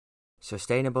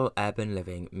Sustainable urban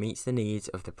living meets the needs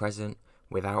of the present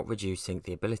without reducing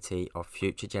the ability of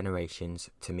future generations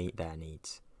to meet their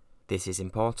needs. This is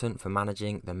important for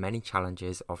managing the many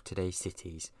challenges of today's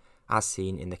cities, as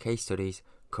seen in the case studies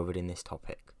covered in this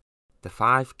topic. The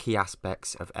 5 key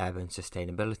aspects of urban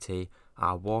sustainability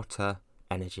are water,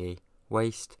 energy,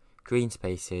 waste, green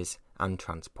spaces, and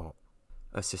transport.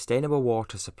 A sustainable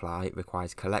water supply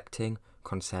requires collecting,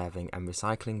 conserving, and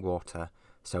recycling water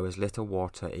so as little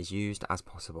water is used as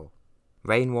possible.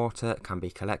 Rainwater can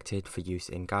be collected for use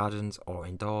in gardens or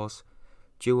indoors.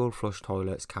 Dual flush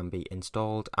toilets can be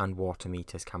installed and water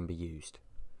meters can be used.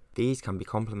 These can be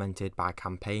complemented by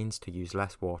campaigns to use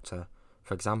less water,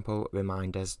 for example,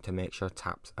 reminders to make sure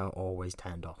taps are always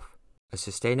turned off. A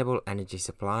sustainable energy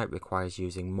supply requires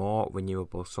using more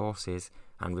renewable sources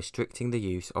and restricting the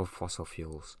use of fossil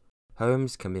fuels.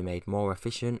 Homes can be made more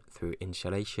efficient through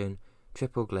insulation,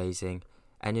 triple glazing,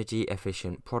 energy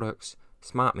efficient products,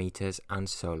 smart meters and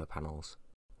solar panels.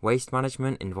 Waste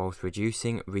management involves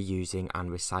reducing, reusing and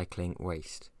recycling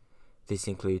waste. This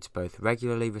includes both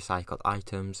regularly recycled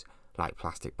items like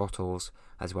plastic bottles,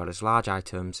 as well as large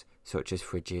items such as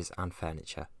fridges and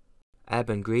furniture.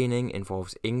 Urban greening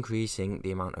involves increasing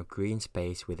the amount of green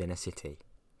space within a city.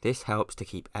 This helps to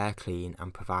keep air clean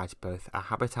and provides both a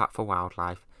habitat for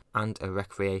wildlife and a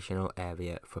recreational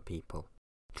area for people.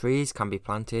 Trees can be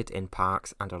planted in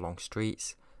parks and along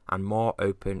streets, and more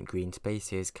open green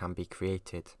spaces can be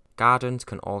created. Gardens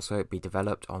can also be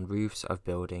developed on roofs of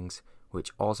buildings,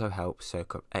 which also helps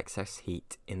soak up excess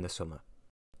heat in the summer.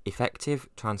 Effective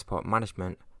transport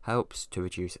management helps to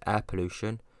reduce air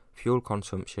pollution, fuel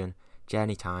consumption,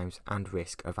 journey times and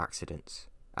risk of accidents.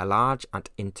 A large and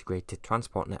integrated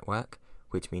transport network,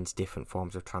 which means different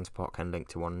forms of transport can link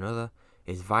to one another,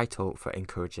 is vital for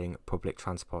encouraging public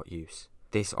transport use.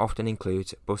 This often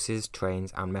includes buses,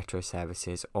 trains and metro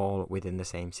services all within the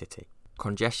same city.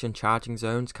 Congestion charging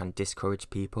zones can discourage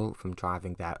people from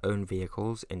driving their own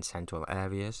vehicles in central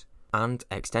areas, and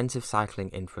extensive cycling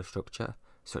infrastructure,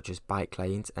 such as bike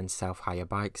lanes and self-hire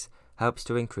bikes, helps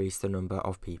to increase the number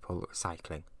of people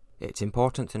cycling. It's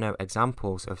important to note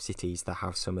examples of cities that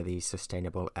have some of these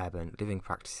sustainable urban living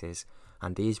practices,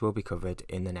 and these will be covered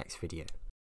in the next video.